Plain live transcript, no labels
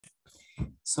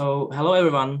Hello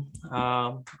everyone.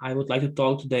 I would like to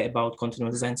talk today about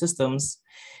continuous design systems,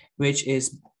 which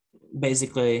is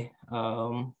basically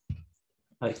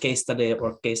a case study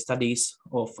or case studies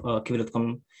of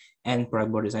Kiwi.com and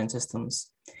product board design systems.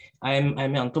 I'm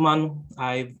Jan Toman.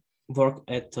 I work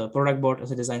at product board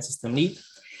as a design system lead,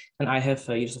 and I have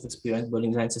years of experience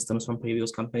building design systems from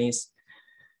previous companies,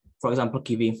 for example,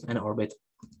 Kiwi and Orbit.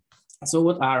 So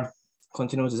what are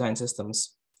continuous design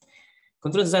systems?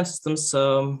 Continuous design systems,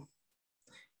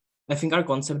 I think, are a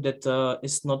concept that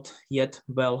is not yet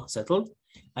well settled,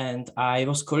 and I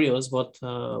was curious what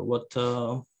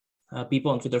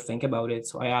people on Twitter think about it.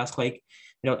 So I asked, like,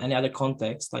 without any other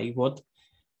context, like, what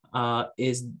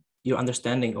is your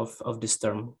understanding of this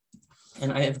term?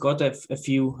 And I have got a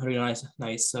few really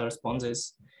nice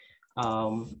responses.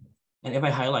 And if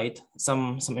I highlight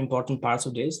some important parts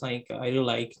of this, like I really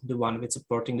like the one with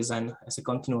supporting design as a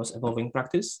continuous evolving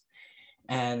practice,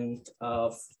 and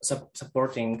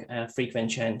supporting frequent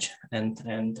change and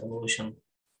evolution.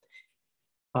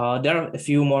 There are a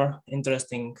few more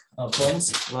interesting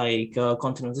points, like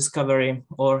continuous discovery,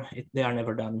 or they are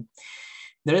never done.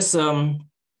 There is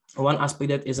one aspect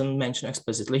that isn't mentioned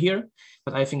explicitly here,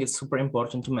 but I think it's super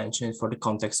important to mention it for the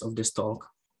context of this talk.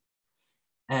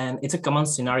 And it's a common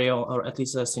scenario, or at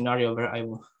least a scenario where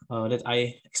that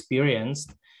I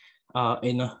experienced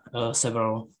in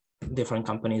several different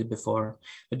companies before.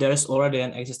 But there is already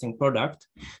an existing product.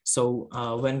 So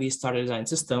when we start a design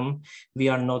system, we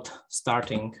are not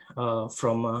starting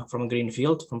from a green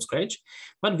field from scratch,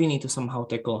 but we need to somehow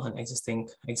tackle an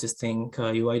existing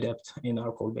UI depth in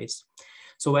our code base.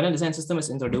 So when a design system is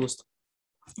introduced,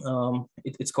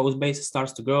 its code base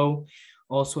starts to grow.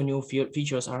 Also, new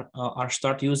features are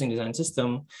start using design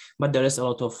system, but there is a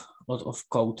lot of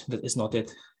code that is not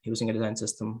yet using a design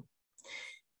system.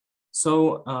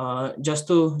 So just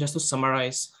to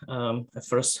summarize the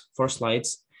first 4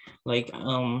 slides, like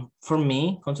for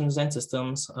me, continuous design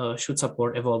systems should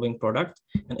support evolving product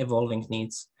and evolving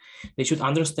needs. They should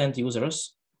understand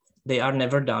users. They are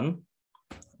never done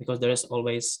because there is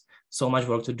always so much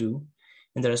work to do,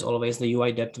 and there is always the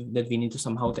UI depth that we need to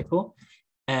somehow tackle.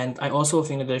 And I also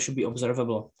think that they should be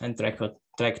observable and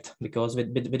tracked, because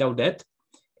without that,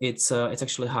 it's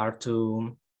actually hard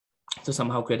to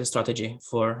somehow create a strategy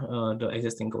for the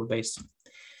existing code base.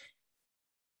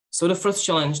 So the first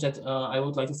challenge that I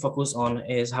would like to focus on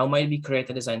is how might we create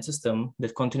a design system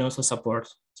that continuously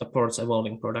supports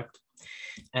evolving product.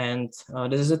 And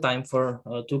this is a time for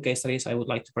 2 case studies I would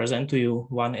like to present to you.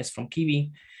 One is from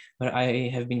Kiwi, where I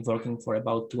have been working for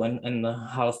about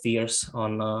 2.5 years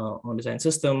on design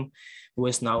system, who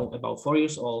is now about 4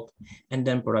 years old, and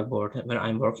then product board, where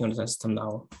I'm working on design system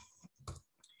now.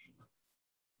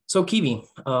 So Kiwi,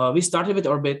 we started with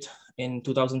Orbit in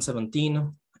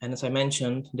 2017. And as I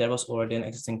mentioned, there was already an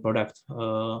existing product.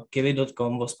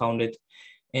 Kiwi.com was founded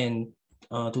in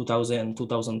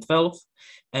 2012.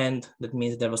 And that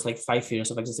means there was like 5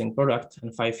 years of existing product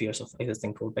and 5 years of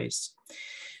existing code base.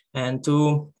 And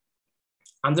to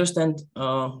understand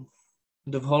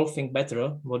the whole thing better,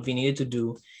 what we needed to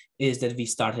do is that we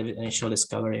started with initial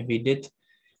discovery. We did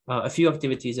a few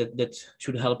activities that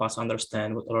should help us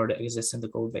understand what already exists in the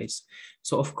code base.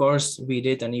 So of course, we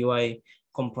did an UI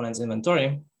components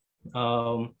inventory,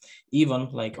 even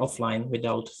like offline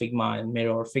without Figma and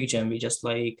Miro or FigJam. We just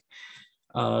like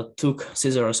took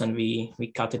scissors and we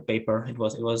cut it paper. It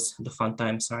was the fun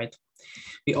times, right?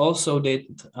 We also did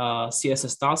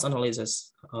CSS styles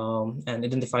analysis and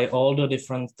identify all the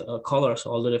different colors,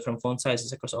 all the different font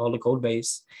sizes across all the code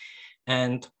base.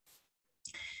 And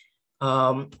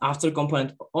after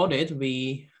component audit,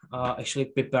 we actually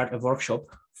prepared a workshop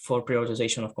for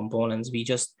prioritization of components. We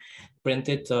just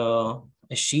printed a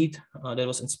sheet that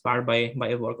was inspired by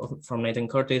a work from Nathan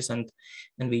Curtis, and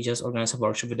we just organized a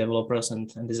workshop with developers and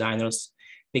designers,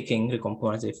 picking the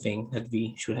components they think that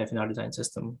we should have in our design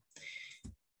system.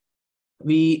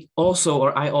 I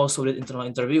also did internal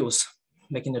interviews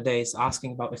back in the days,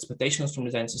 asking about expectations from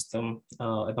design system,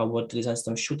 about what the design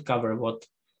system should cover, what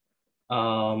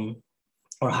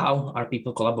or how are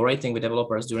people collaborating with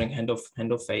developers during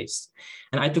handoff phase.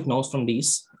 And I took notes from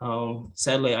these.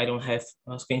 Sadly, I don't have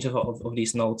a screenshot of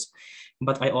these notes,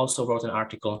 but I also wrote an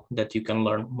article that you can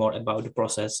learn more about the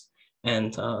process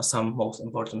and some most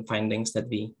important findings that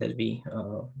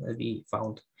we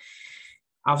found.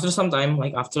 After some time,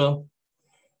 like after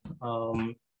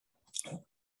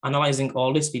analyzing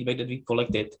all this feedback that we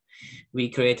collected, we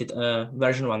created a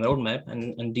version 1 roadmap,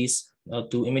 and these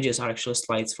 2 images are actually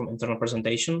slides from internal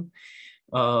presentation,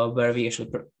 where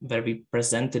we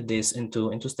presented this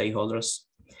into stakeholders.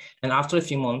 And after a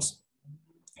few months,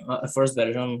 a first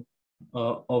version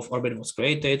of Orbit was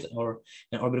created,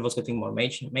 and Orbit was getting more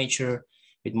mature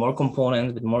with more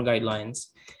components, with more guidelines,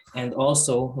 and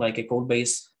also like a code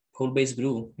base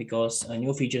grew because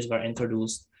new features were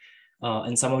introduced,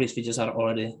 and some of these features are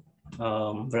already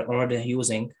we're already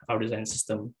using our design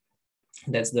system.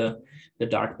 That's the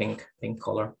dark pink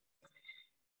color.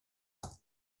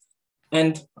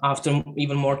 And after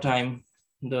even more time,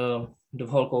 the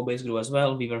whole code base grew as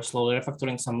well. We were slowly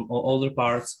refactoring some older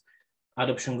parts.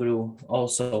 Adoption grew,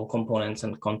 also components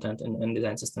and content and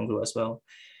design system grew as well.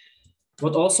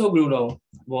 What also grew though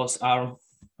was our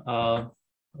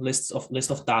list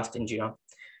of tasks in Jira.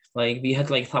 Like we had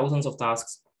like thousands of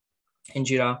tasks in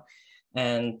Jira,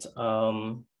 and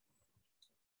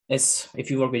if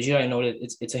you work with Jira, you know that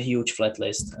it's a huge flat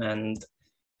list, and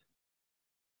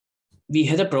we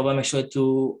had a problem actually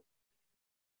to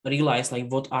realize like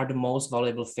what are the most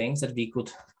valuable things that we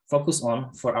could focus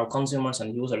on for our consumers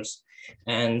and users.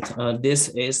 And this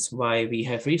is why we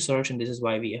have research, and this is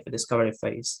why we have a discovery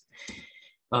phase.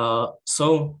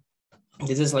 So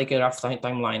this is like a rough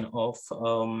timeline of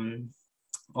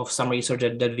some research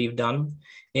that we've done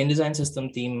in design system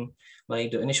team,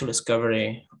 like the initial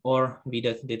discovery, or we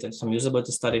did some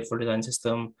usability study for design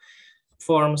system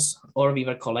forms, or we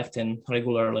were collecting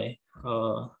regularly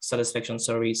satisfaction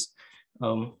surveys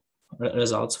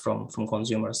results from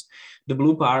consumers. The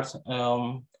blue part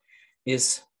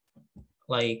is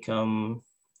like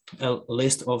a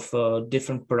list of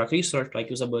different product research, like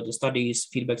usability studies,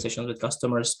 feedback sessions with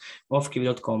customers of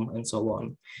Kiwi.com, and so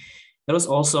on. There was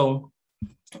also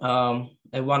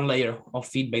a one layer of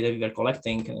feedback that we were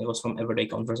collecting, and it was from everyday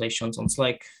conversations on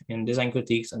Slack and design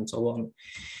critiques and so on.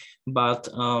 But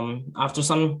after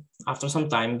some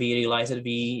time, we realized that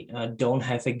we don't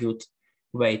have a good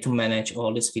way to manage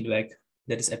all this feedback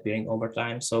that is appearing over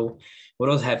time. So what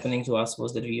was happening to us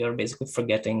was that we are basically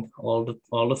forgetting all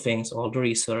the things, all the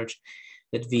research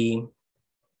that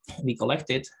we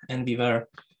collected, and we were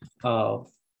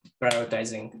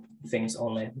prioritizing things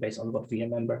only based on what we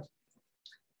remember.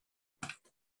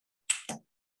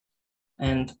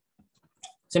 And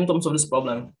symptoms of this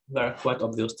problem were quite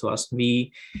obvious to us.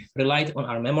 We relied on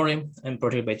our memory and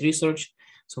project-based research,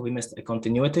 so we missed a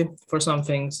continuity for some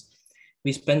things.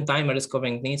 We spent time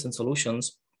discovering needs and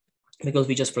solutions because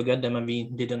we just forgot them and we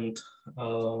didn't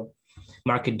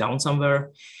mark it down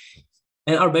somewhere.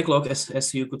 And our backlog,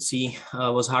 as you could see,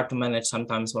 was hard to manage,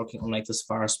 sometimes working on like this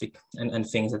fast and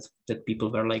things that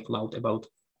people were like loud about.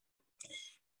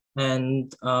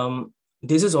 And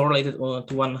this is all related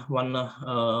to one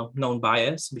known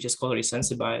bias, which is called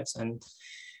recency bias. And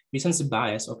recency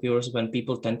bias occurs when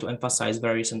people tend to emphasize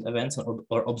very recent events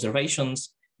or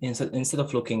observations instead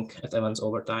of looking at events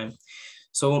over time.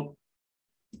 So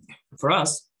for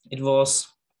us, it was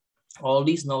all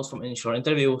these notes from initial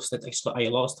interviews that actually I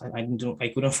lost. I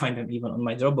couldn't find them even on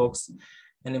my Dropbox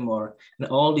anymore. And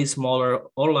all these smaller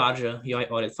or larger UI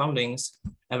audit findings,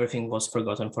 everything was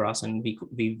forgotten for us, and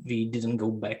we didn't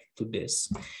go back to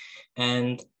this.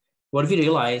 And what we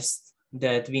realized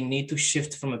that we need to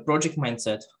shift from a project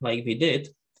mindset like we did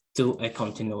to a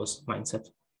continuous mindset.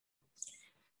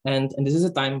 And this is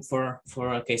a time for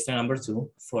case study number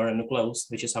 2 for Nucleus,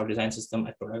 which is our design system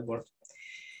at Product Board.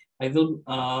 I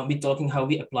will be talking how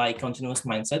we apply continuous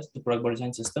mindset to Product Board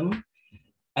design system.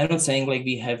 I'm not saying like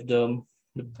we have the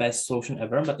best solution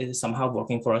ever, but it is somehow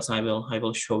working for us. I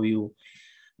will show you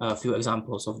a few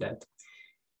examples of that.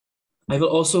 I will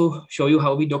also show you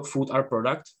how we dog food our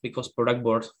product, because Product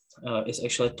Board is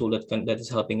actually a tool that is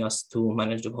helping us to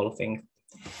manage the whole thing.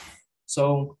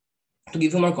 So to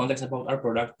give you more context about our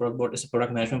product, Product Board is a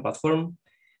product management platform.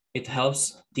 It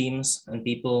helps teams and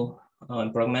people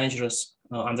and product managers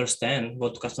understand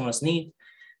what customers need.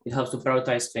 It helps to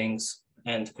prioritize things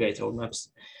and create roadmaps.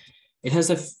 It has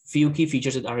a few key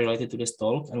features that are related to this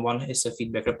talk, and one is a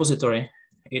feedback repository.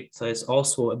 It is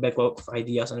also a backlog of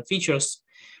ideas and features.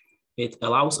 It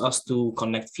allows us to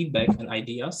connect feedback and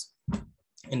ideas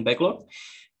in backlog,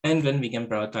 and then we can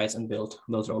prioritize and build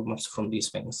roadmaps from these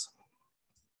things.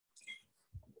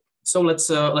 So let's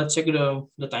check the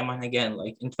timeline again.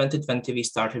 Like in 2020, we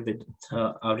started with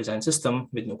our design system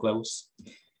with Nucleus.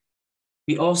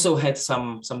 We also had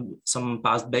some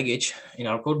past baggage in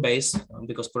our code base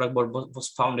because Product Board was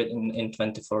founded in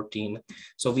 2014.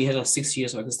 So we had 6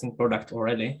 years of existing product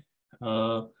already.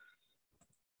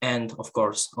 And of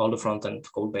course, all the front-end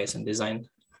code base and designs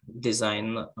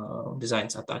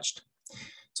attached.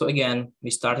 So again,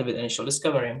 we started with initial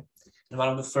discovery. And one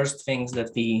of the first things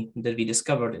that we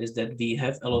discovered is that we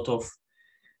have a lot of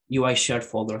UI shared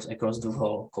folders across the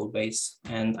whole code base.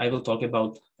 And I will talk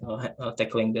about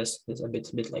tackling this a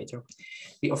bit later.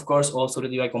 We, of course, also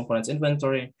did UI components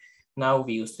inventory. now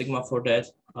we use Figma for that.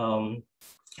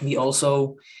 We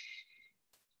also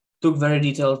took very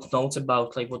detailed notes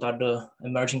about like what are the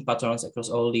emerging patterns across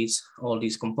all these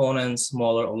components,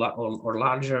 smaller or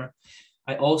larger.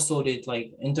 I also did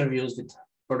like interviews with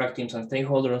product teams and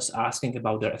stakeholders, asking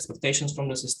about their expectations from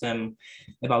the system,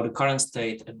 about the current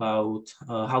state, about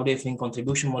how they think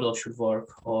contribution model should work,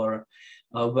 or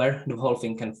where the whole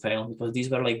thing can fail, because these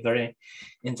were like very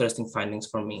interesting findings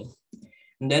for me.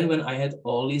 And then when I had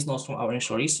all these notes from our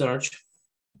initial research,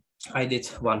 I did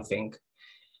one thing.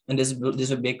 And this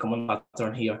is a big common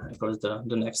pattern here across the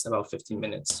next about 15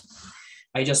 minutes.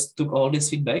 I just took all this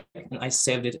feedback and I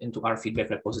saved it into our feedback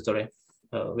repository,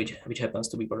 which happens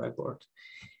to be product board.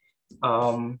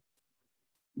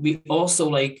 We also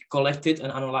like collected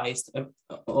and analyzed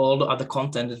all the other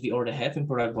content that we already have in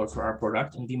product board for our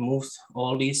product, and we moved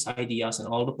all these ideas and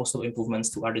all the possible improvements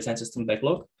to our design system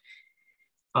backlog,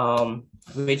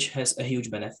 which has a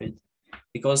huge benefit.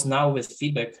 Because now with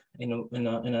feedback in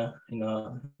a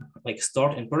like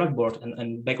stored in product board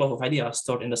and backlog of ideas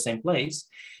stored in the same place,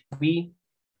 we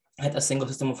had a single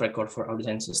system of record for our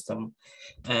design system.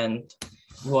 And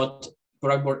what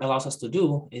product board allows us to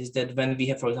do is that when we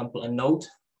have, for example, a node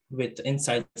with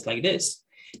insights like this,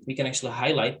 we can actually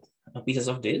highlight pieces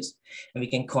of this and we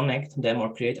can connect them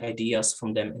or create ideas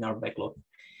from them in our backlog.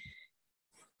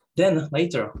 Then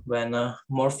later, when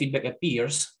more feedback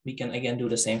appears, we can again do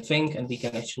the same thing, and we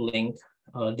can actually link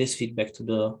this feedback to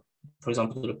the, for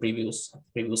example, to the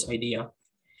previous idea.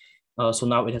 So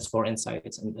now it has 4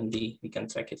 insights, and we can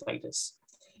track it like this.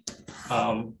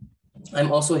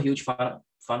 I'm also a huge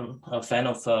fan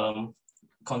of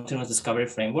continuous discovery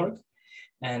framework,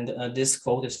 and this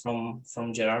quote is from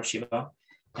Gerard Shiva.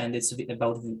 And it's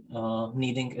about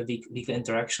needing a weekly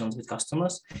interactions with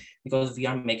customers, because we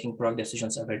are making product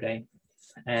decisions every day.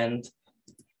 And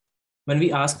when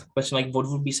we ask a question like what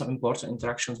would be some important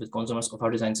interactions with consumers of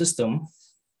our design system,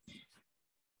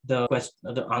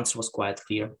 the answer was quite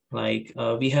clear. Like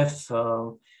we have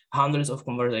hundreds of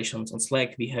conversations on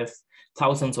Slack, we have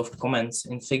thousands of comments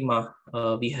in Figma,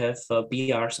 we have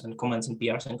PRs and comments and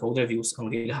PRs and code reviews on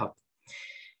GitHub.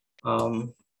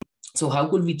 So how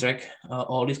could we track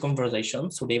all these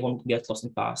conversations so they won't get lost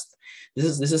in past?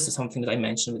 This is something that I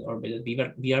mentioned with Orbit.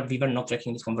 We were not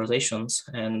tracking these conversations,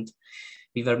 and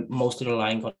we were mostly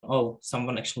relying on, oh,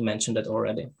 someone actually mentioned that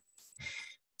already.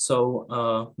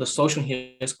 So the solution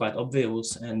here is quite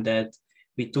obvious, and that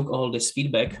we took all this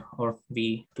feedback, or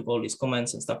we took all these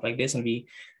comments and stuff like this, and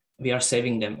we are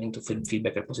saving them into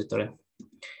feedback repository.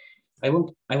 I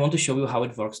want to show you how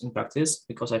it works in practice,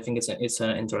 because I think it's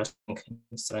an interesting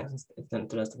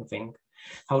thing.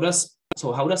 How does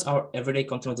our everyday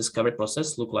continuous discovery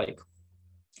process look like?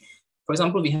 For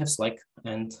example, we have Slack,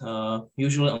 and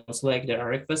usually on Slack there are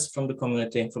requests from the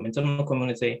community, from internal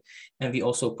community, and we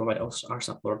also provide our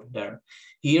support there.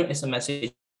 Here is a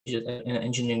message in an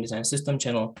engineering design system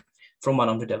channel from one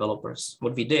of the developers.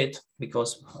 What we did,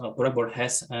 because product board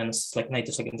has a Slack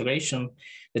native Slack integration,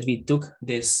 that we took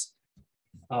this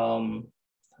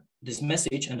this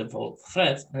message and the whole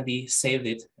thread, and we saved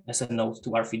it as a note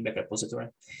to our feedback repository.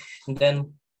 And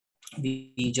then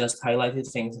we just highlighted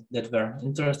things that were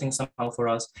interesting somehow for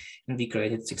us, and we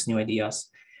created 6 new ideas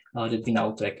that we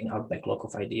now track in our backlog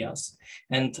of ideas.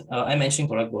 And I mentioned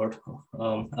product board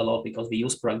a lot because we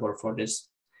use product board for this,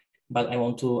 but I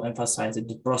want to emphasize that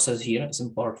the process here is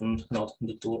important, not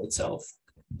the tool itself.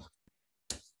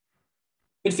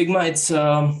 With Figma, it's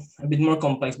a bit more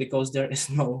complex because there is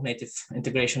no native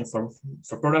integration for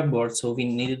product board. So we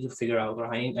needed to figure out,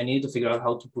 or I needed to figure out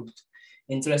how to put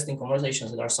interesting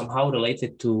conversations that are somehow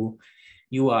related to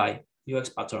UI, UX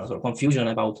patterns, or confusion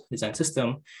about design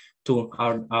system to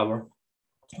our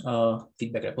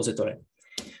feedback repository.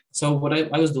 So what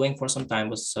I was doing for some time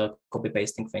was copy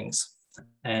pasting things,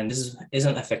 and this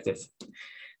isn't effective.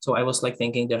 So I was like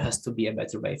thinking there has to be a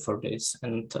better way for this,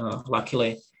 and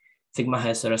luckily, Figma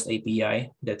has a REST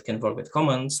API that can work with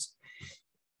comments.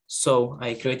 So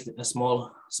I created a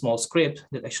small script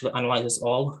that actually analyzes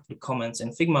all the comments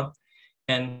in Figma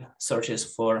and searches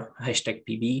for hashtag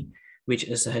PB, which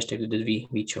is a hashtag that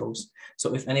we chose.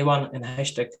 So if anyone in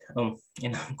hashtag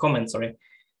in comments,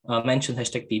 mentioned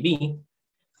hashtag PB,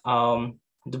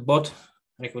 the bot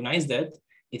recognizes that,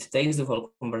 it takes the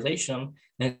whole conversation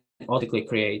and automatically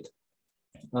create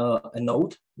a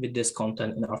node with this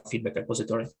content in our feedback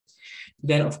repository.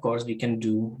 Then, of course, we can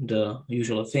do the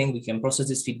usual thing. We can process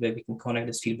this feedback. We can connect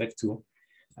this feedback to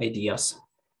ideas.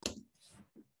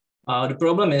 The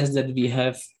problem is that we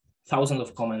have thousands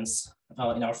of comments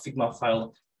in our Figma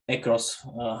file across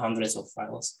hundreds of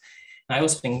files. I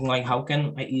was thinking like, how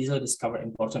can I easily discover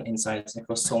important insights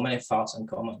across so many files and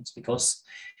comments? Because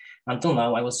until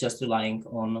now, I was just relying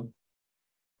on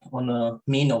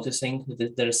me noticing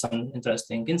that there is some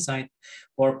interesting insight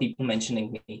or people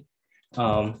mentioning me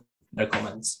their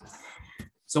comments.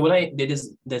 So what I did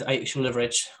is that I actually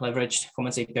leveraged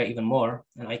Comments API even more,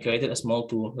 and I created a small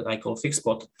tool that I call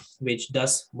Figspot, which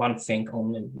does one thing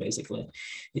only, basically.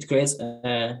 It creates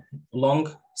a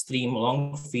long stream,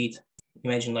 long feed,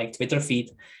 imagine like Twitter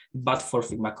feed, but for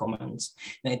Figma comments.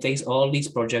 And it takes all these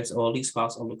projects, all these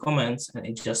files, all the comments, and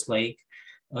it just like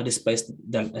displays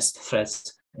them as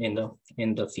threads in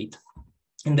the feed.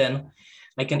 And then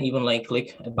I can even like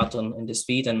click a button in this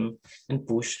feed and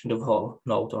push the whole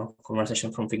node or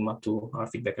conversation from Figma to our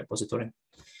feedback repository.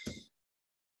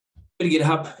 With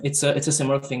GitHub, it's a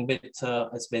similar thing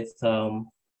as with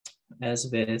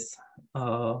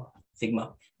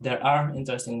Figma. There are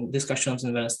interesting discussions,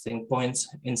 interesting points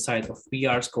inside of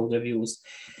PRs, code reviews.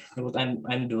 And what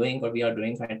I'm doing, or we are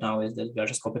doing right now, is that we are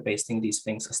just copy pasting these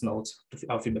things as nodes to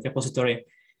our feedback repository.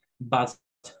 But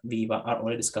we are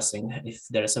already discussing if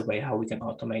there is a way how we can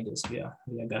automate this via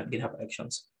GitHub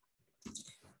Actions.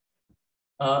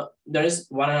 There is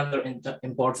one other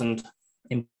important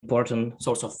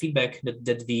source of feedback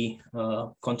that we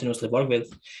continuously work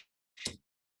with.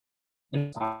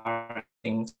 And are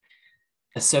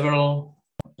several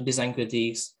design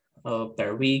critiques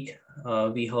per week.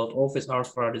 We hold office hours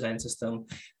for our design system.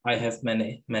 I have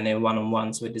many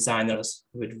one-on-ones with designers,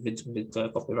 with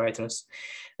copywriters,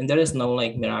 and there is no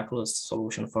like miraculous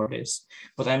solution for this.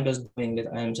 What I'm just doing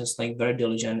that I'm just like very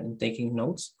diligent in taking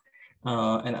notes,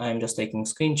 and I'm just taking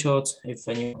screenshots if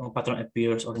a new pattern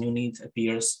appears or new need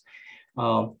appears.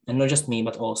 And not just me,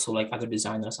 but also like other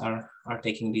designers are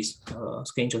taking these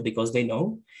screenshots because they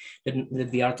know that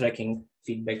we are tracking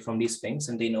feedback from these things,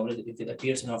 and they know that if it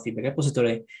appears in our feedback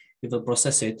repository, we will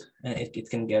process it and it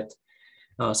can get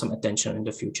some attention in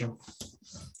the future.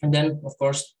 And then, of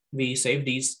course, we save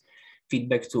these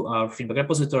feedback to our feedback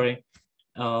repository,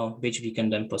 which we can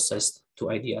then process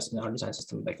to ideas in our design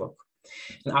system backlog.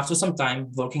 And after some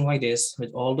time working like this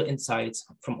with all the insights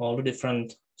from all the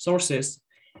different sources,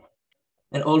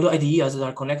 and all the ideas that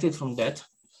are connected from that,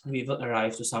 we will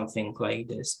arrive to something like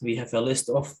this. We have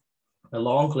a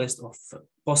long list of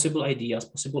possible ideas,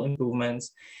 possible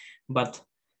improvements, but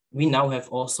we now have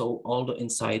also all the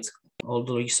insights, all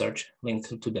the research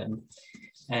linked to them.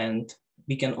 And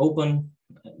we can open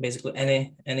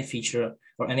basically any feature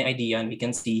or any idea, and we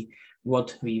can see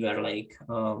what we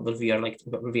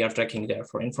are tracking there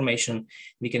for information.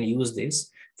 We can use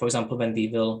this, for example, when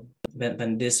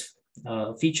this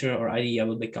feature or idea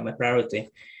will become a priority,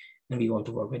 and we want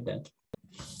to work with that.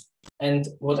 And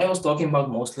what I was talking about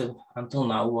mostly until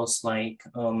now was like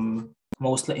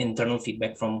mostly internal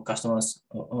feedback from customers,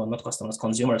 or not customers,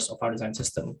 consumers of our design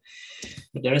system.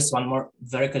 But there is one more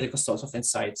very critical source of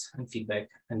insights and feedback,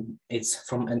 and it's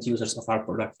from end users of our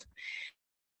product.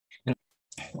 And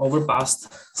over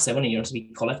past 7 years,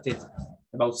 we collected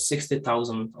about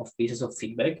 60,000 of pieces of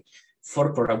feedback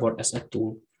for Product Board as a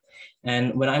tool.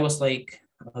 And when I was like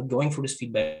going through this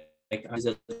feedback, I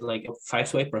said like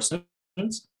 5 to 8%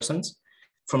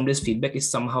 from this feedback is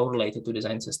somehow related to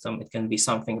design system. It can be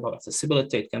something about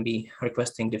accessibility. It can be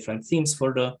requesting different themes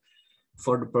for the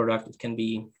product. It can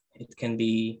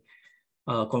be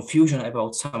confusion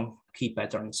about some key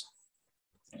patterns.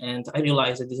 And I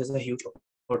realized that this is a huge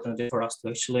opportunity for us to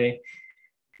actually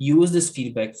use this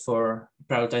feedback for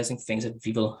prioritizing things that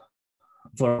we will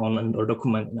work on or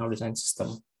document in our design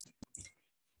system.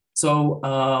 So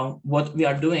what we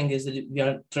are doing is that we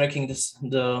are tracking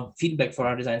the feedback for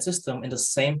our design system in the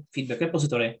same feedback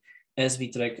repository as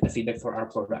we track the feedback for our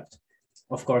product.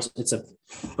 Of course, it's a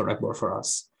product board for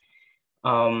us.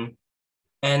 And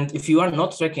if you are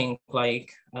not tracking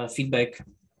like feedback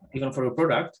even for your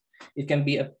product, it can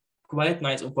be a quite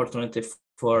nice opportunity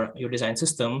for your design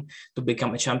system to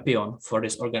become a champion for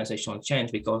this organizational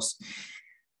change, because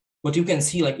what you can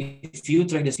see, like if you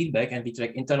track this feedback and we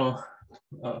track internal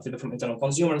feedback from internal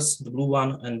consumers, the blue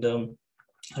one, and the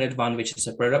red one, which is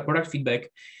a product feedback,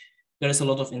 there is a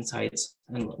lot of insights,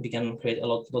 and we can create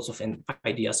lots of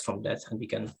ideas from that, and we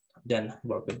can then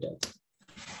work with that.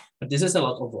 But this is a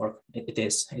lot of work. It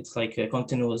is. It's like a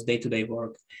continuous day-to-day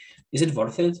work. Is it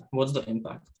worth it? What's the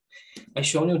impact? I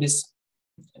shown you this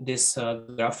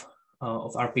graph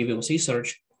of our previous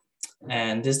research,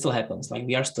 and this still happens. Like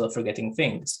we are still forgetting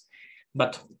things,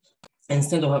 but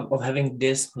instead of having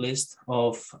this list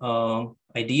of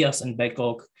ideas and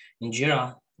backlog in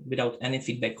Jira without any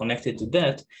feedback connected to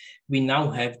that, we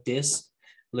now have this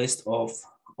list of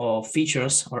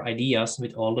features or ideas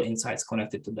with all the insights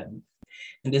connected to them.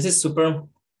 And this is super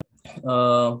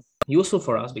useful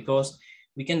for us because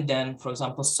we can then, for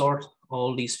example, sort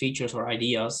all these features or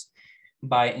ideas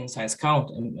by insights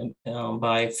count and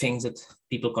by things that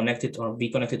people connected or be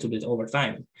connected to it over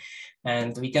time.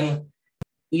 And we can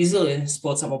easily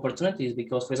spot some opportunities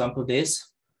because, for example,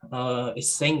 this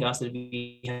is saying us that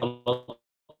we have a lot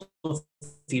of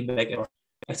feedback or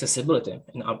accessibility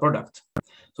in our product.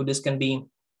 So this can be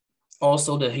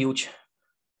also the huge,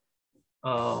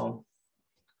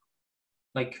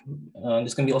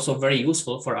 this can be also very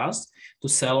useful for us to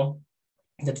sell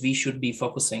that we should be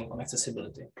focusing on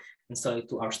accessibility and sell it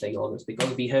to our stakeholders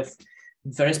because we have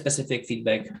very specific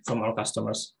feedback from our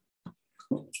customers.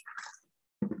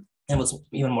 And what's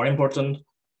even more important,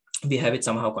 we have it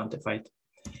somehow quantified.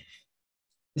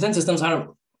 Design systems are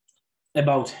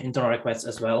about internal requests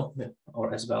as well,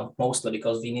 mostly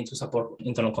because we need to support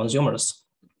internal consumers.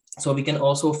 So we can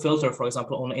also filter, for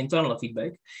example, on internal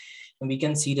feedback, and we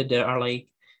can see that there are like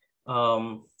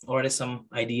already some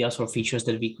ideas or features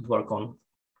that we could work on.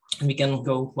 And we can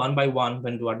go one by one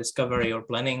when do our discovery or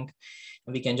planning,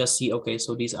 and we can just see, okay,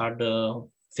 so these are the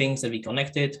things that we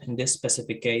connected. In this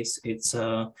specific case, it's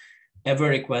every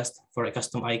request for a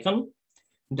custom icon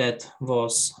that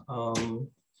was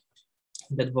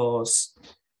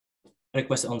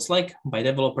requested on Slack by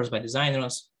developers, by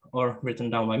designers, or written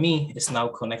down by me is now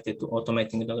connected to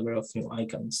automating the delivery of new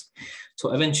icons.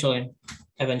 So eventually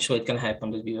it can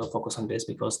happen that we will focus on this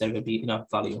because there will be enough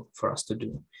value for us to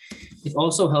do. It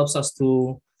also helps us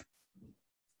to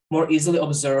more easily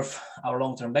observe our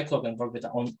long-term backlog and work with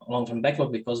our own long-term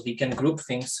backlog because we can group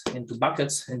things into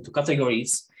buckets, into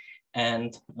categories.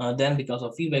 And then because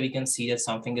of feedback, we can see that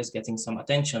something is getting some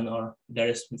attention or there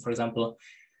is, for example,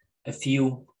 a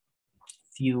few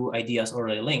ideas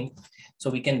already linked. So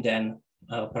we can then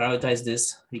prioritize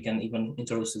this. We can even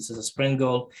introduce this as a sprint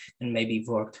goal and maybe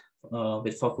work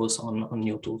with focus on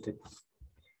new tooltip.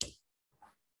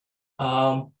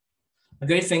 A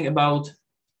great thing about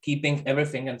keeping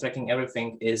everything and tracking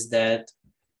everything is that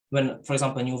when, for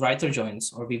example, a new writer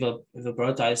joins, or we will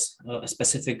prioritize a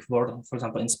specific word, for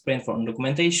example, in sprint for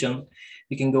documentation,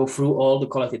 we can go through all the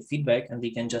collected feedback and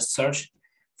we can just search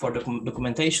for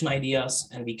documentation ideas,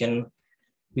 and we can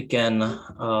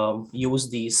use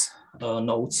these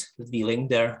notes that we link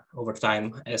there over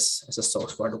time as a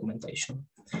source for documentation.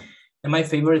 And my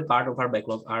favorite part of our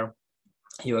backlog are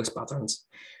UX patterns.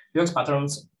 UX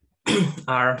patterns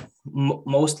are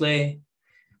mostly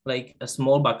like a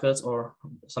small buckets or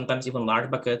sometimes even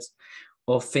large buckets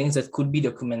of things that could be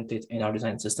documented in our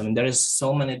design system. And there is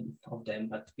so many of them,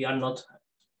 but we are not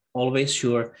always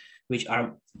sure which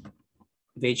UX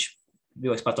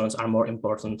patterns are more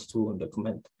important to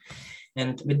document.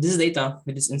 And with this data,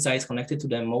 with these insights connected to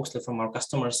them mostly from our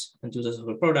customers and users of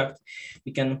the product,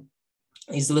 we can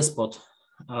easily spot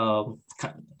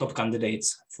top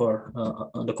candidates for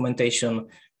documentation,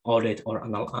 audit, or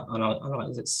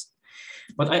analysis.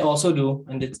 What I also do,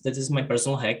 and this is my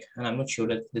personal hack, and I'm not sure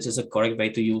that this is a correct way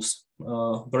to use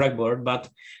Blackboard, but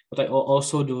what I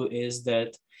also do is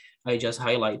that I just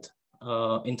highlight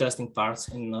interesting parts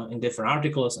in different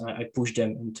articles, and I push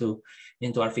them into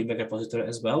our feedback repository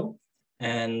as well.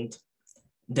 And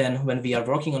then when we are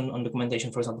working on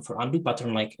documentation, for example, for undo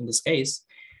pattern, like in this case,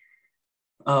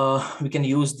 we can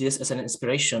use this as an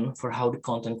inspiration for how the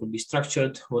content could be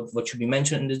structured, what should be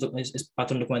mentioned in this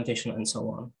pattern documentation, and so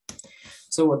on.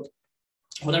 So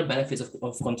what are benefits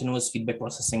of continuous feedback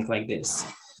processing like this?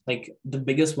 Like the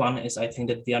biggest one is, I think,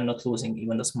 that we are not losing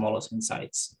even the smallest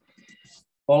insights.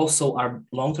 Also, our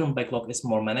long-term backlog is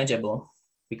more manageable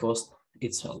because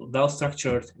it's well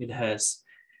structured. It has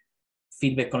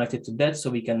feedback connected to that, so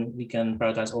we can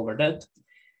prioritize over that.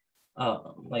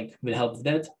 Like with help of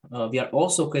that, we are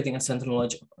also creating a central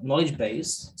knowledge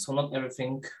base. So not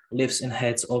everything lives in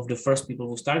heads of the first people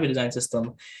who start with the design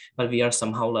system, but we are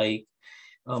somehow like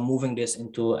moving this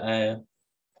into a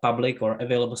public or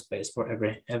available space for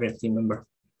every team member.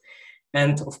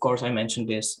 And of course, I mentioned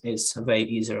this is a way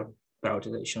easier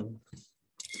prioritization.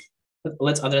 But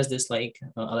let's address this like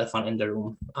elephant in the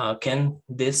room. Can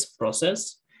this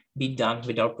process be done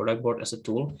without product board as a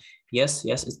tool? Yes,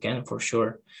 it can for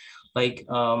sure. Like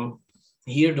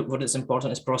here, what is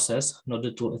important is process, not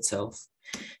the tool itself.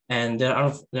 And there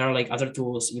are like other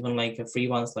tools, even like free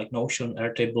ones like Notion,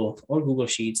 Airtable, or Google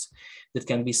Sheets that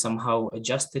can be somehow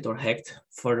adjusted or hacked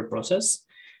for the process.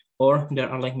 Or there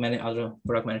are like many other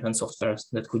product management softwares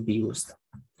that could be used.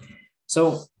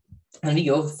 So when we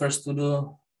go first to the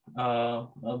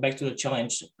back to the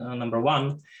challenge number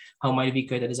one, how might we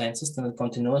create a design system that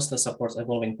continuously supports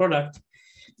evolving product?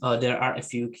 There are a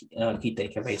few key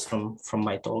takeaways from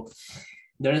my talk.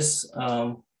 There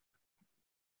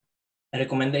a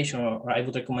recommendation, or I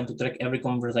would recommend to track every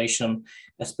conversation,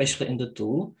 especially in the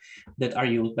tool that are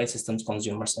used by systems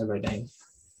consumers every day.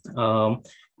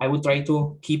 I would try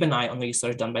to keep an eye on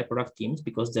research done by product teams,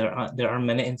 because there are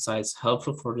many insights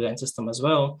helpful for the design system as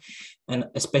well, and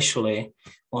especially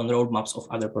on roadmaps of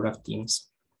other product teams,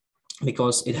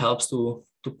 because it helps to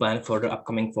plan for the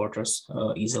upcoming quarters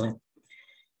easily.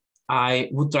 I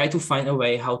would try to find a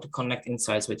way how to connect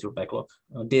insights with your backlog.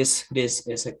 This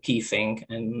is a key thing,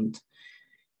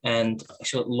 and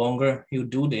actually, longer you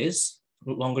do this,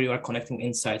 longer you are connecting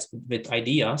insights with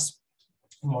ideas,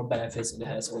 more benefits it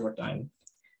has over time.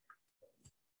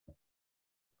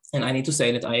 And I need to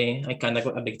say that I kind of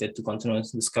got addicted to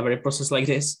continuous discovery process like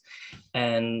this,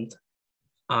 and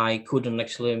I couldn't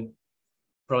actually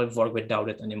probably work without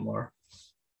it anymore.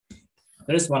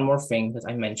 There is one more thing that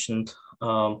I mentioned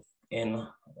in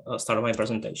the start of my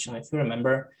presentation. If you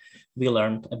remember, we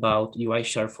learned about UI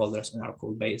share folders in our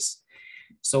code base.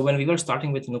 So when we were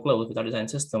starting with Nucleus, with our design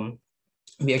system,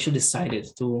 we actually decided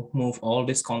to move all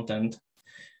this content,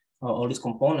 all these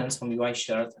components from UI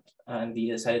shared, and we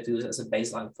decided to use it as a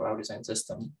baseline for our design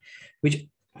system, which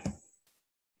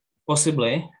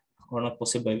possibly, or not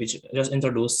possibly, which just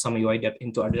introduced some UI depth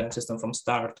into our design system from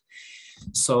start.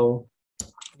 So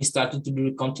we started to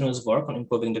do continuous work on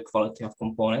improving the quality of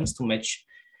components to match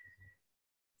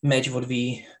what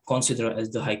we consider as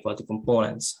the high quality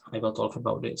components. I will talk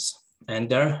about this. And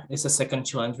there is a second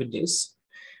challenge with this,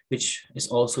 which is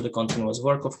also the continuous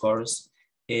work, of course,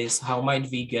 is how might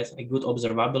we get a good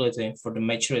observability for the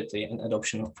maturity and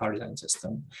adoption of our design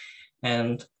system.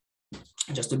 And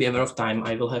just to be aware of time,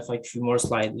 I will have like a few more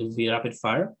slides, it will be rapid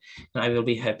fire, and I will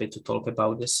be happy to talk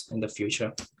about this in the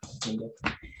future.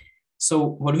 So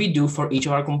what we do for each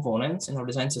of our components in our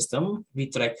design system, we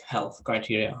track health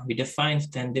criteria. We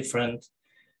defined 10 different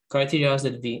criteria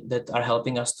that are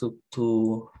helping us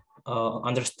to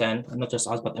understand, not just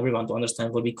us, but everyone to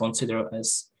understand what we consider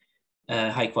as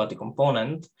a high quality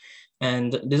component.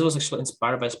 And this was actually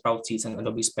inspired by Sprout Seeds and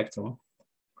Adobe Spectrum.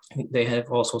 They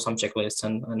have also some checklists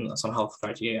and some health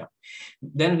criteria.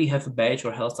 Then we have a badge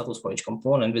or health status for each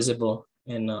component visible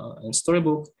in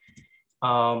Storybook.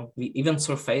 We even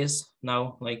surface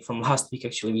now, like from last week,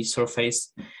 actually, we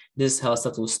surface this health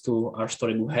status to our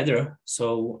Storybook header.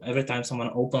 So every time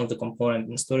someone opens the component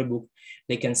in Storybook,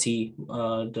 they can see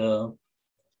the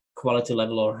quality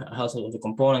level or health level of the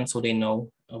component, so they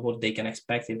know what they can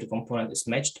expect if the component is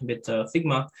matched with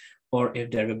Figma, or if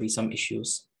there will be some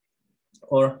issues,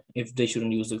 or if they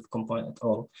shouldn't use the component at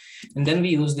all. And then we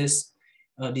use this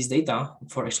data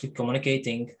for actually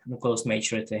communicating the close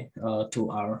maturity to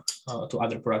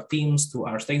other product teams, to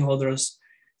our stakeholders,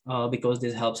 because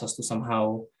this helps us to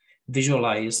somehow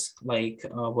visualize like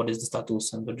what is the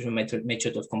status and what is the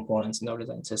maturity of components in our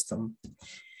design system.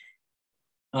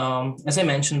 As I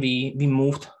mentioned, we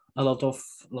moved a lot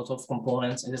of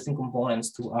components, existing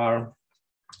components to our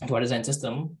design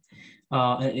system,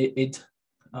 and it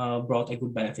brought a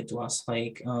good benefit to us.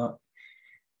 Like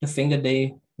the thing that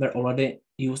they were already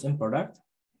used in product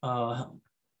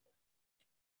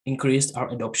increased our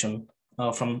adoption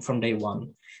from day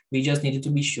one. We just needed to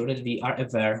be sure that we are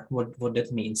aware what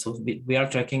that means. So we are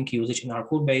tracking usage in our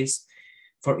code base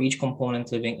for each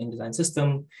component living in the design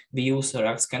system. We use a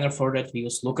React Scanner for that. We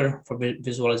use Looker for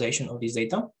visualization of this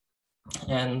data.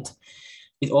 And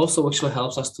it also actually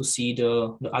helps us to see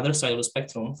the other side of the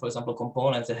spectrum. For example,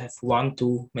 components that have 1,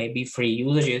 2, maybe 3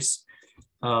 usages.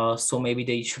 So maybe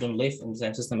they shouldn't live in the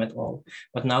design system at all.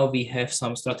 But now we have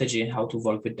some strategy how to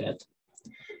work with that.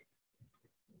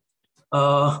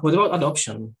 What about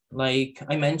adoption? Like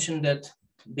I mentioned that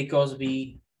because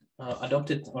we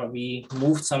adopted or we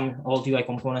moved some old UI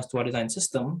components to our design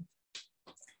system,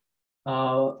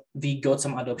 we got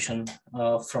some adoption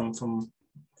from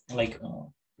like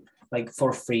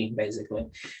for free basically.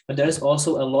 But there is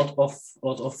also a lot of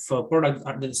product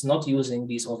that is not using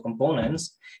these old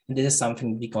components, and this is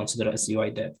something we consider as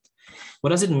UI depth.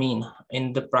 What does it mean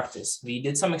in the practice? We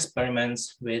did some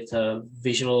experiments with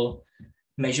visual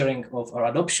measuring of our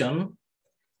adoption.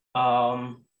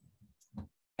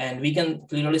 And we can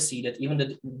clearly see that even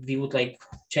that we would like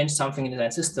change something in the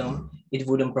design system, it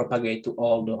wouldn't propagate to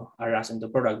all the areas in the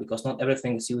product because not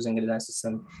everything is using the design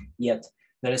system yet.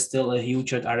 There is still a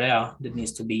huge area that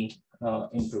needs to be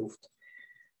improved.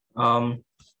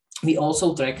 We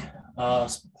also track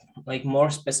like more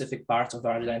specific parts of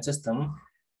our design system,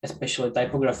 especially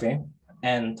typography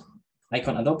and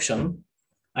icon adoption.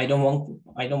 I don't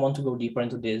want to go deeper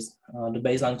into this. The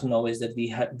baseline to know is that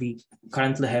we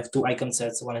currently have 2 icon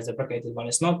sets. One is deprecated, one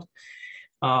is not.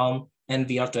 And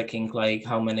we are tracking like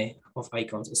how many of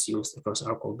icons is used across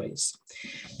our code base.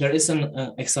 There is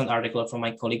an excellent article from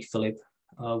my colleague Philip,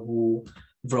 who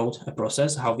wrote a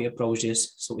process, how we approach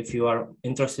this. So if you are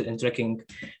interested in tracking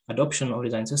adoption of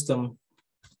design system,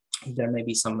 there may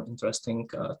be some interesting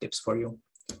tips for you.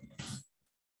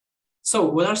 So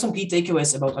what are some key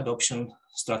takeaways about adoption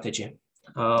strategy?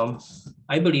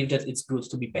 I believe that it's good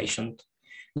to be patient.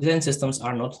 Design systems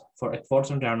are not for a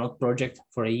quarter, they are not project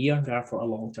for a year, they are for a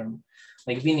long term.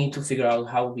 Like we need to figure out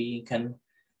how we can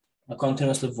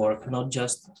continuously work, not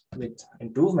just with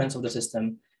improvements of the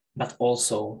system, but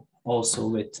also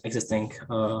with existing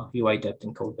UI depth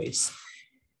in code base.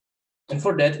 And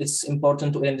for that, it's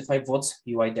important to identify what's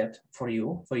UI depth for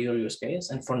you, for your use case.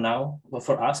 And for now, well,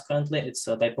 for us currently, it's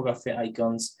typography,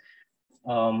 icons,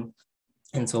 and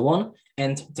so on,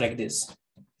 and track this.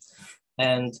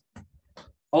 And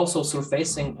also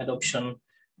surfacing adoption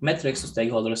metrics to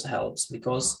stakeholders helps,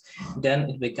 because then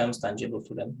it becomes tangible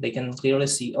to them. They can clearly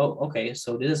see, oh, okay,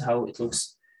 so this is how it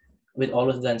looks with all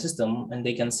of the design system, and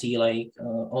they can see like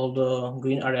all the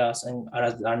green areas and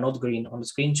areas that are not green on the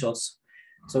screenshots.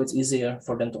 So it's easier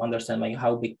for them to understand like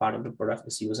how big part of the product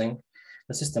is using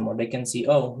the system, or they can see,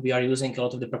 oh, we are using a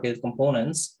lot of deprecated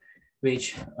components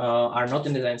which are not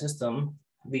in the design system.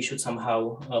 We should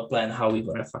somehow plan how we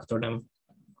will refactor them.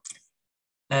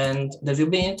 And that will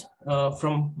be it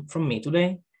from me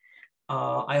today.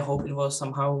 I hope it was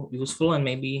somehow useful, and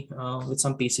maybe with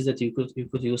some pieces that you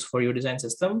could use for your design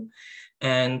system.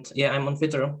 And yeah, I'm on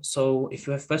Twitter. So if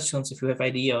you have questions, if you have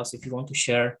ideas, if you want to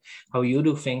share how you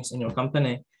do things in your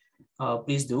company,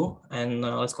 please do. And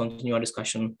let's continue our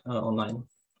discussion online.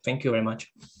 Thank you very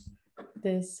much.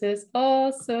 This is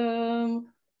awesome.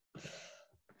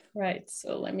 Right,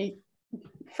 so let me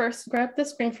first grab the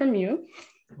screen from you.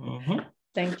 Mm-hmm.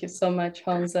 Thank you so much,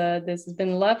 Honza. This has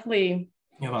been lovely.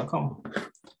 You're welcome.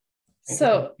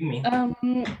 So,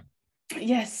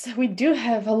 yes, we do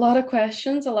have a lot of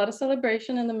questions, a lot of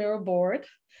celebration in the Miro board.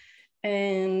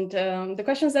 And the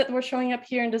questions that were showing up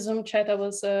here in the Zoom chat, I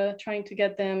was trying to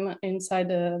get them inside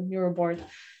the Miro board,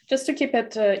 just to keep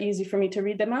it easy for me to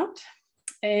read them out.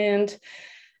 And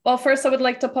well, first I would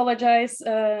like to apologize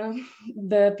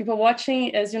the people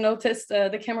watching. As you noticed,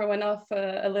 the camera went off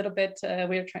a little bit.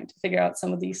 We were trying to figure out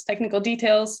some of these technical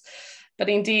details, but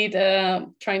indeed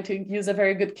trying to use a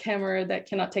very good camera that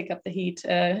cannot take up the heat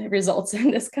results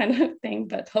in this kind of thing.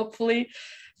 But hopefully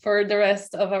for the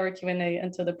rest of our Q&A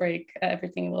until the break,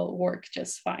 everything will work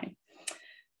just fine.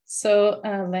 So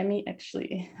let me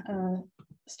actually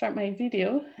start my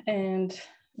video and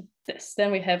this,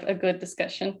 then we have a good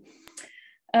discussion.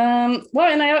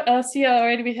 Well, and I see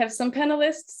already we have some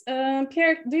panelists.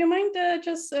 Pierre, do you mind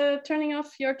just turning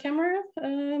off your camera,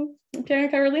 Pierre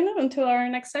and Carolina, until our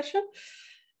next session?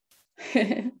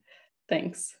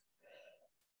 Thanks.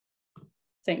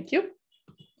 Thank you.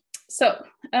 So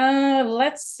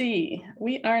let's see,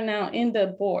 we are now in the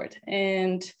board,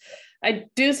 and I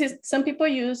do see some people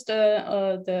used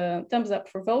the thumbs up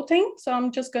for voting. So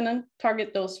I'm just gonna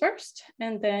target those first,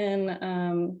 and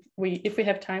then if we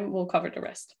have time, we'll cover the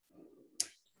rest.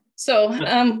 So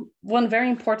one very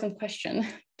important question,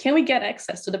 can we get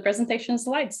access to the presentation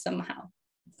slides somehow?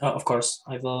 Of course,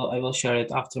 I will share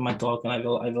it after my talk, and I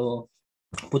will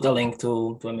put a link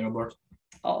to a Miro board.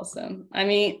 Awesome. I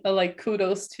mean, like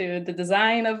kudos to the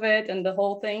design of it and the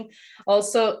whole thing.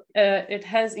 Also, it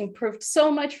has improved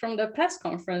so much from the past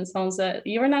conference, Honza.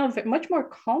 You are now much more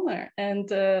calmer and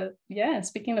yeah,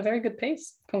 speaking at a very good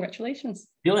pace. Congratulations.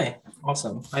 Really?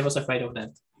 Awesome. I was afraid of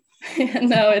that.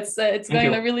 No, it's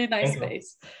going a really nice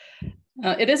pace.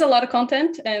 It is a lot of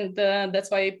content, and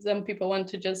that's why some people want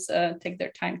to just take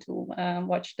their time to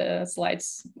watch the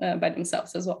slides by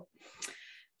themselves as well.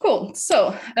 Cool.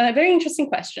 So a very interesting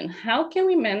question. How can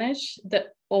we manage the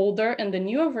older and the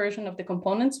newer version of the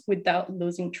components without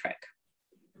losing track?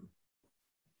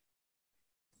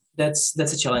 That's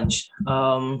a challenge.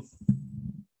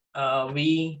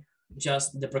 We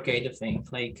just deprecate the thing.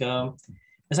 Like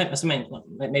as I mentioned,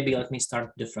 maybe let me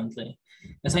start differently.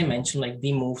 As I mentioned, like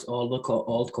we moved all the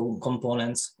old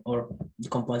components, or the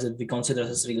components that we consider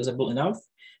as reusable enough,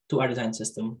 to our design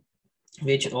system,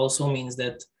 which also means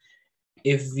that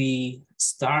if we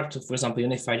start to, for example,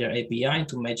 unify their API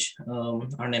to match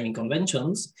our naming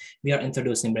conventions, we are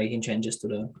introducing breaking changes to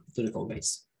the code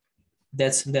base.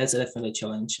 That's definitely a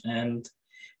challenge. And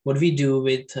what we do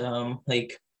with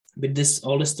with this,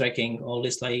 all this tracking, all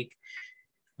this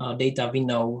data, we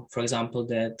know, for example,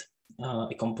 that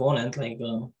a component like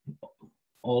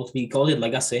we call it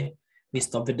legacy. We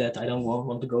stop with that. I don't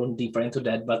want to go deeper into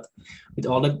that, but with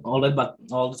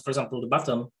for example, the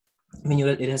button. we knew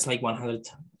that it has like 100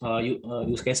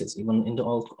 use cases, even in the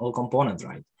all components,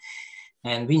 right?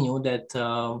 And we knew that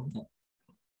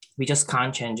we just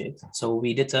can't change it. So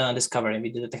we did a discovery, we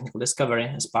did a technical discovery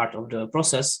as part of the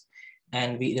process,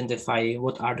 and we identify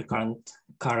what are the current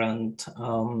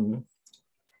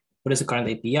what is the current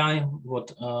API,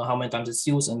 how many times it's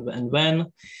used, and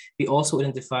when. We also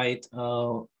identified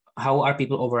how are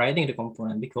people overriding the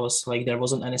component, because like there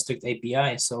wasn't any strict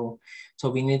API. So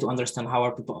we need to understand how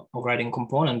are people overriding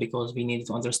component, because we need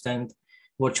to understand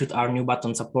what should our new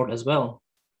button support as well.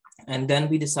 And then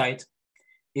we decide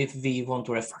if we want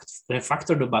to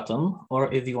refactor the button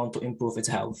or if we want to improve its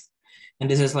health. And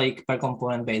this is like per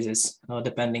component basis,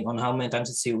 depending on how many times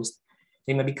it's used.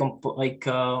 They may be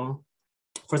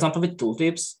for example, with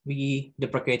tooltips, we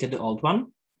deprecated the old one.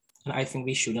 And I think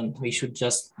we shouldn't. We should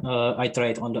just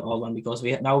iterate on the old one, because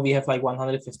now we have like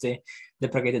 150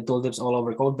 deprecated tooltips all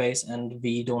over code base, and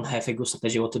we don't have a good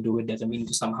strategy what to do with that, and we need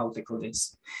to somehow tackle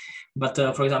this. But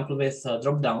for example, with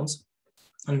drop downs,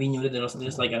 and we knew that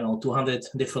there's like, I don't know, 200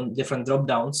 different drop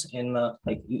downs in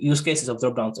like use cases of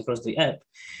drop downs across the app,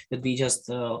 that we just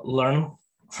learn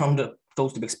from the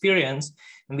tooltip experience,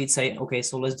 and we'd say, okay,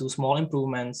 so let's do small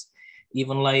improvements,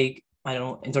 even like, I don't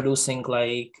know, introducing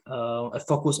like a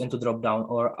focus into drop down,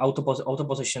 or auto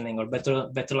positioning, or better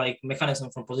like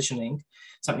mechanism for positioning.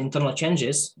 Some internal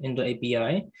changes in the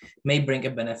API may bring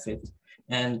a benefit,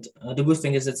 and the good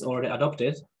thing is it's already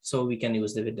adopted, so we can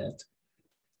use it with that.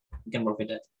 We can work with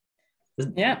that.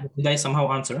 Yeah. Did I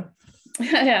somehow answer?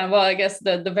 Yeah. Well, I guess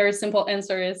the very simple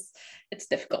answer is it's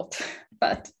difficult,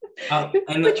 but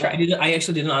and I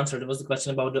actually didn't answer. There was the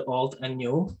question about the old and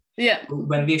new. Yeah.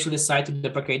 When we actually decide to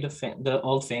deprecate the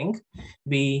old thing,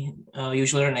 we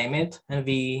usually rename it, and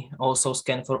we also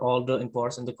scan for all the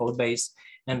imports in the code base,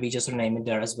 and we just rename it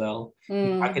there as well.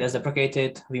 We mark it as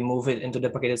deprecated. We move it into the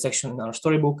deprecated section in our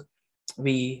storybook.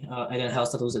 We add a health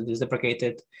status that is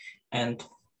deprecated, and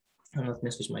let me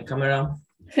switch my camera.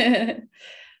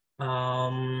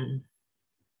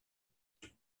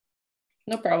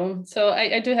 No problem. So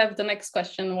I do have the next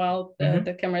question while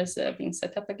the camera is being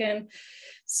set up again.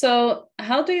 So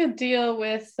how do you deal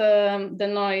with the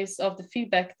noise of the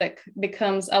feedback that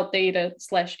becomes outdated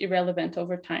 / irrelevant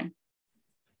over time?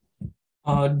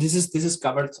 This is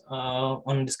covered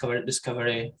on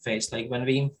discovery phase. Like when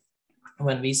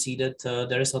we see that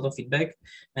there is a lot of feedback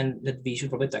and that we should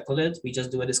probably tackle it, we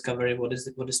just do a discovery what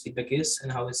this feedback is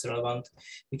and how it's relevant.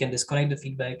 We can disconnect the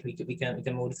feedback. We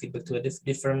can move the feedback to a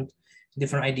different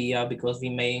idea, because we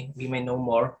may know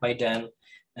more by then,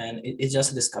 and it's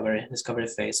just a discovery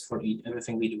phase for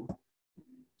everything we do.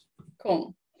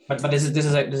 Cool. But this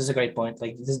is a great point.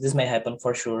 Like this may happen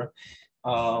for sure,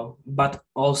 but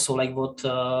also like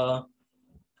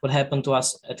what happened to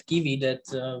us at Kiwi,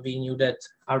 that we knew that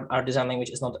our design language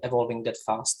is not evolving that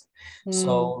fast.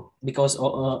 So because a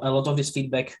lot of this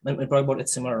feedback, and probably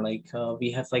it's similar, like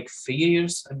we have like 3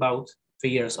 years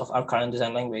of our current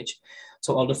design language.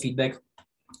 So all the feedback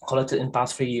collected in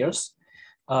past 3 years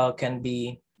can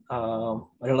be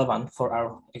relevant for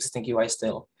our existing UI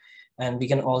still. And we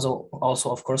can also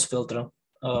of course filter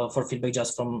for feedback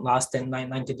just from last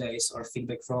 90 days, or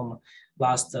feedback from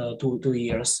last 2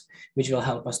 years, which will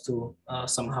help us to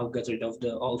somehow get rid of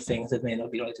the old things that may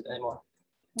not be related anymore.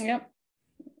 Yeah.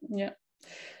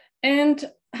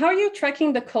 And how are you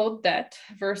tracking the code debt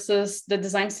versus the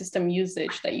design system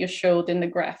usage that you showed in the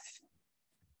graph?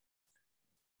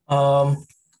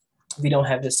 We don't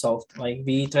have this solved. Like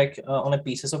we track on a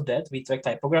pieces of that. We track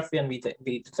typography, and we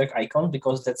track icon,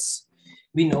 because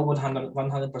we know what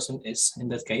 100% is in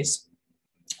that case.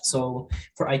 So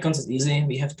for icons, it's easy.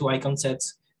 We have 2 icon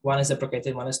sets. One is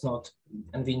deprecated, one is not.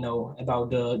 And we know about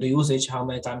the usage, how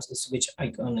many times is which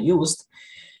icon used.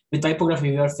 With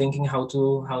typography, we are thinking how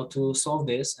to solve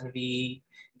this. And we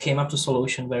came up to a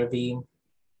solution where we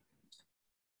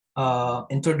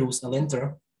introduce a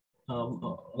linter,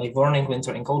 like warning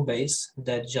linter in code base,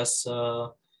 that just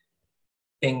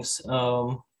pings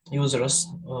users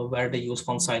where they use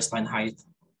font size, line height,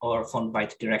 or font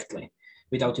height directly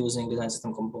without using design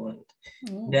system component.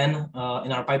 Then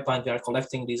in our pipeline, we are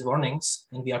collecting these warnings,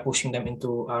 and we are pushing them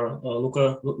into our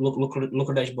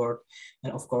Looker dashboard.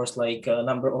 And of course, like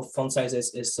number of font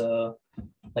sizes is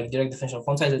like direct definition of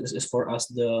font sizes is for us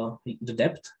the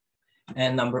depth,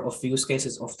 and number of use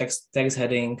cases of text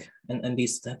heading and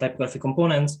these typography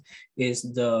components is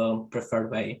the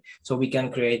preferred way. So we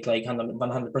can create like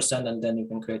 100%, and then you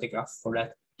can create a graph for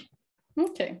that.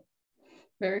 Okay,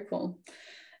 very cool.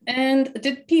 And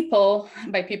did people,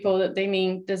 by people they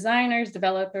mean designers,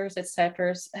 developers,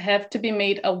 etc., have to be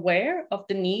made aware of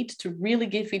the need to really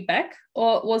give feedback,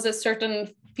 or was a certain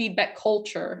feedback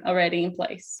culture already in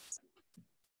place?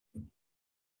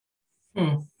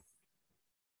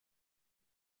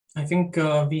 I think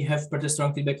we have pretty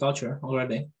strong feedback culture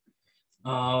already.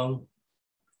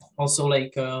 Also,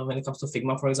 like when it comes to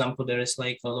Figma, for example, there is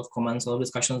like a lot of comments, a lot of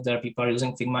discussions there. People are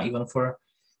using Figma even for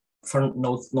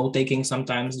note taking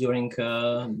sometimes during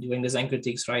design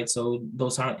critiques, right? So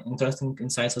those are interesting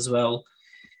insights as well.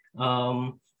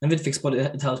 And with Fixpot,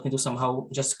 it helps me to somehow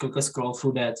just quickly scroll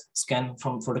through that, scan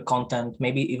for the content,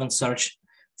 maybe even search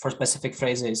for specific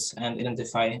phrases and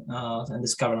identify and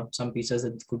discover some pieces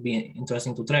that could be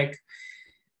interesting to track.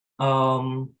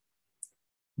 But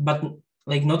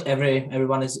like not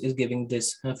everyone is giving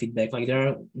this feedback. Like there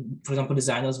are, for example,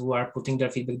 designers who are putting their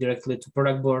feedback directly to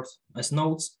product board as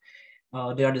notes.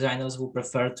 There are designers who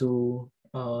prefer to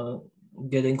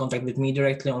get in contact with me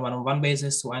directly on one-on-one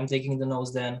basis. So I'm taking the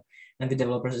notes then, and the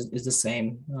developers is the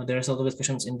same. There's a lot of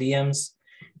discussions in DMs.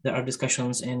 There are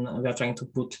discussions we are trying to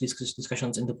put these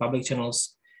discussions into public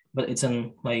channels, but it's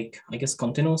an like, I guess,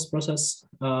 continuous process.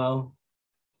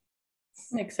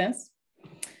 Makes sense.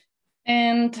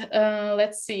 And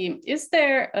let's see, is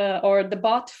there, or the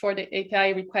bot for the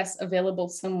API request available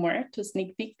somewhere to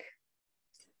sneak peek?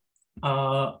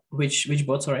 Which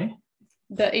bot, sorry?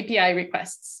 The API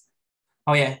requests.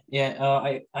 Oh yeah.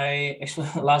 I actually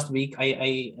last week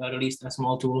I released a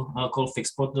small tool called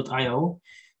fixpot.io.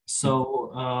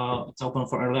 So it's open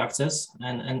for early access,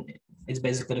 and it's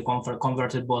basically the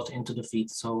converted bot into the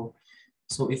feed. So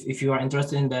if you are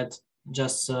interested in that,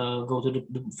 just go to the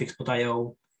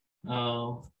fixpot.io,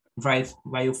 write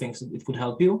why you think it could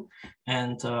help you,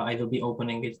 and I will be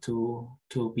opening it to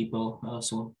people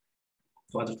soon,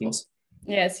 to other teams.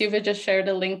 Yes, you will just share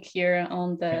the link here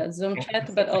on the Zoom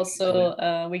chat, but also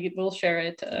we will share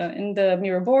it in the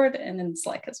Miro board and in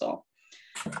Slack as well.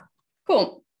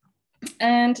 Cool.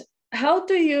 And how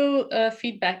do you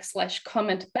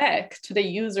feedback/comment back to the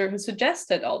user who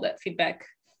suggested all that feedback,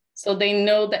 so they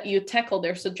know that you tackle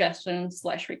their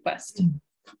suggestion/request?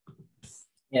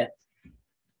 Yeah.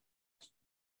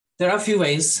 There are a few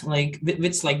ways. Like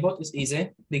with Slackbot, it's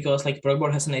easy because like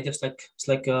Product has a native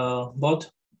Slack bot,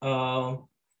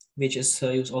 which is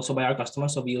used also by our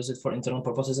customers. So we use it for internal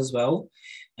purposes as well.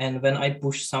 And when I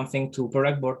push something to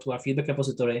Product Board, to our feedback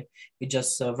repository, it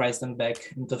just writes them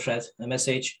back into thread a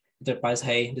message. It replies,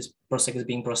 hey, this process is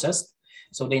being processed.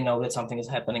 So they know that something is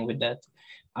happening with that.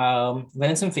 When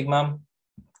it's in Figma,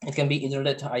 it can be either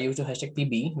that I use the hashtag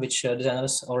PB, which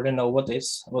designers already know what's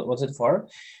it for.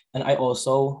 And I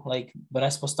also, like, when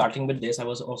I was starting with this, I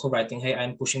was also writing, hey,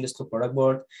 I'm pushing this to product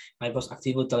board. I was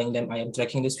actively telling them I am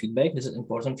tracking this feedback. This is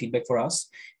important feedback for us,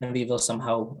 and we will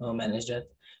somehow manage that.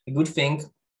 A good thing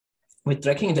with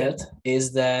tracking that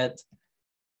is that,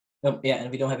 yeah,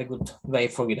 and we don't have a good way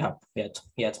for GitHub yet.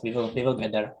 We will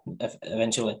get there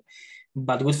eventually.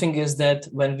 But the good thing is that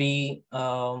when we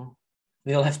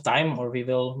will have time, or we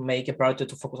will make a priority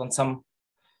to focus on some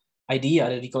idea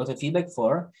that we collected feedback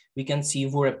for, we can see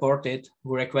who reported,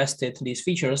 who requested these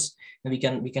features, and we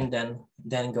can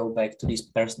then go back to these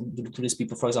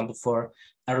people, for example, for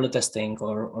early testing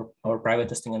or private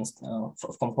testing and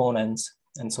of components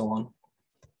and so on.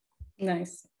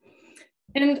 Nice.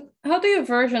 And how do you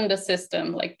version the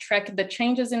system, like track the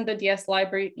changes in the DS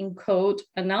library in code,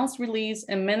 announce release,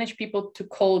 and manage people to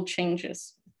code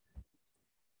changes?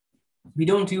 We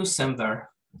don't use Semver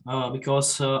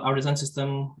because our design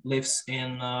system lives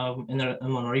in a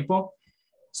monorepo,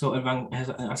 so everyone has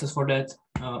access for that.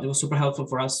 It was super helpful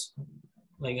for us,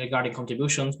 like regarding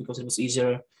contributions, because it was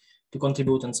easier to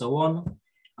contribute and so on.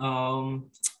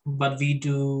 But we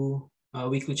do a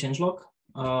weekly changelog.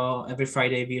 Every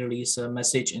Friday we release a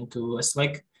message into a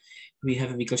Slack. We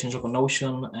have a weekly changelog on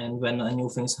Notion, and when a new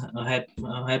things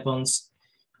happens,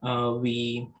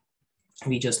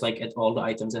 we just like add all the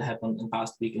items that happened in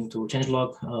past week into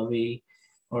changelog.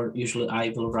 Usually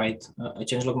I will write a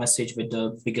changelog message with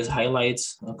the biggest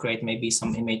highlights, create maybe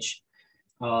some image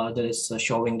that is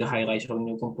showing the highlights, showing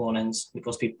new components,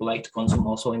 because people like to consume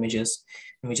also images,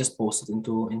 and we just post it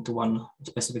into one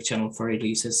specific channel for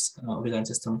releases of design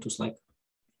system to Slack.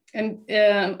 And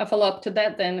a follow-up to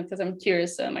that then, because I'm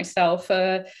curious myself,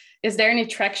 is there any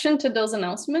traction to those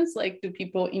announcements? Like, do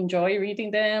people enjoy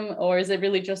reading them, or is it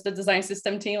really just the design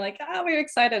system team like, we're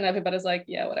excited, and everybody's like,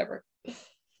 yeah, whatever?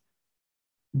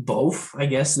 Both, I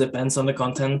guess, depends on the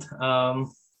content.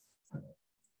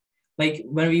 Like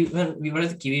when we were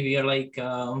at Kiwi, we are like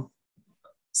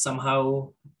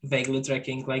somehow vaguely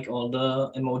tracking like all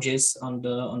the emojis on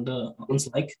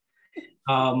Slack.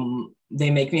 They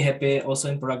make me happy also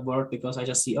in product board, because I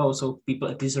just see, oh, so people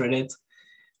at least read it.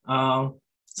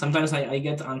 sometimes I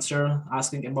get answer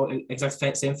asking about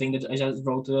exact same thing that I just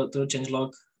wrote to the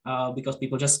changelog, because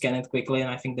people just scan it quickly, and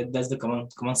I think that that's the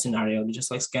common scenario. They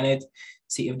just like scan it,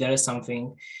 see if there is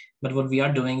something. But what we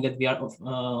are doing, that we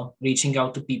are reaching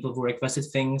out to people who requested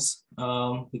things,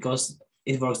 because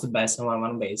it works the best on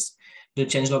one base. The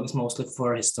changelog is mostly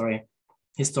for history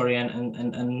and I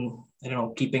don't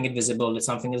know, keeping it visible that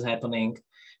something is happening.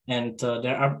 And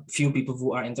there are few people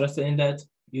who are interested in that,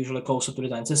 usually closer to the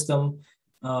design system,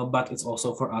 but it's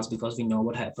also for us because we know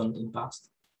what happened in the past.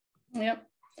 Yeah.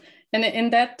 And in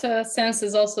that sense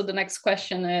is also the next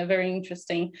question, very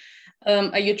interesting.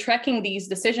 Are you tracking these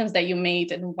decisions that you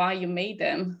made and why you made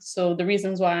them? So the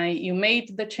reasons why you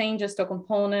made the changes to a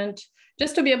component,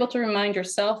 just to be able to remind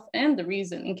yourself and the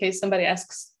reason in case somebody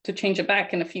asks to change it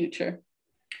back in the future.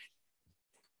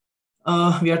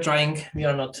 We are trying. We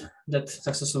are not that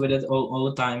successful with it all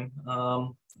the time.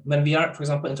 When we are, for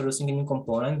example, introducing a new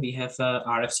component, we have a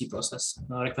RFC process,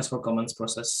 request for comments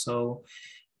process. So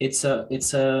it's a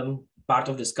part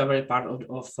of discovery, part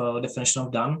of definition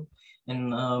of done.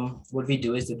 And what we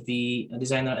do is that a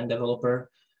designer and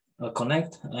developer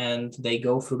connect, and they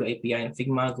go through the API in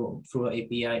Figma, go through the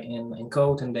API in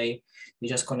code, and they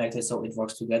just connect it so it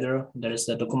works together. There is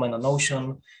a document on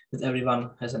Notion that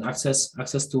everyone has an access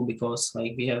to, because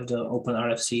like we have the open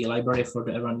RFC library for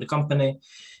everyone in the company.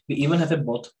 We even have a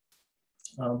bot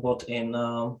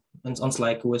on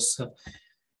Slack who is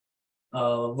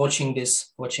watching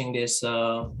this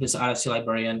RFC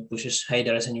library and pushes, hey,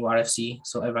 there is a new RFC,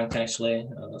 so everyone can actually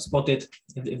spot it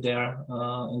if they are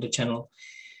in the channel.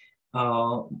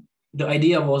 The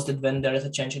idea was that when there is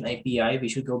a change in API, we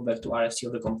should go back to RFC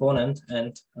of the component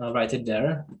and write it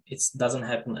there. It doesn't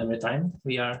happen every time.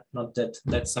 We are not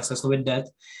that successful with that.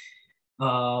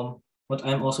 What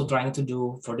I'm also trying to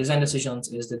do for design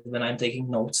decisions is that when I'm taking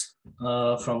notes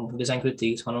from design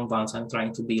critiques one-on-ones, I'm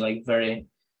trying to be like very,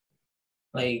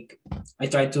 like, I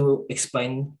try to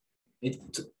explain it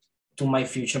to my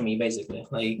future me, basically.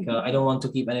 Like, I don't want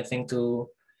to keep anything to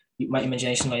my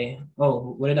imagination, like,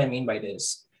 oh, what did I mean by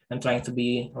this? I'm trying to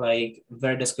be like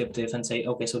very descriptive and say,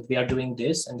 okay, so we are doing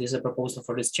this, and this is a proposal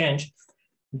for this change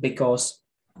because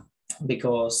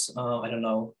I don't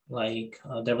know, like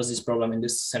there was this problem in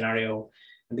this scenario,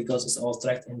 and because it's all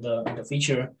tracked in the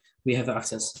feature, we have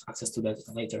access to that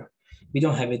later. We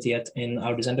don't have it yet in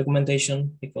our design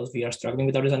documentation because we are struggling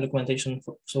with our design documentation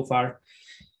so far.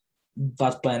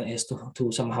 But plan is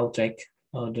to somehow track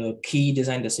the key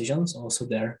design decisions also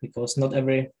there, because not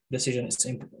every decision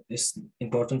is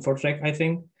important for track, I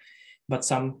think, but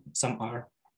some are.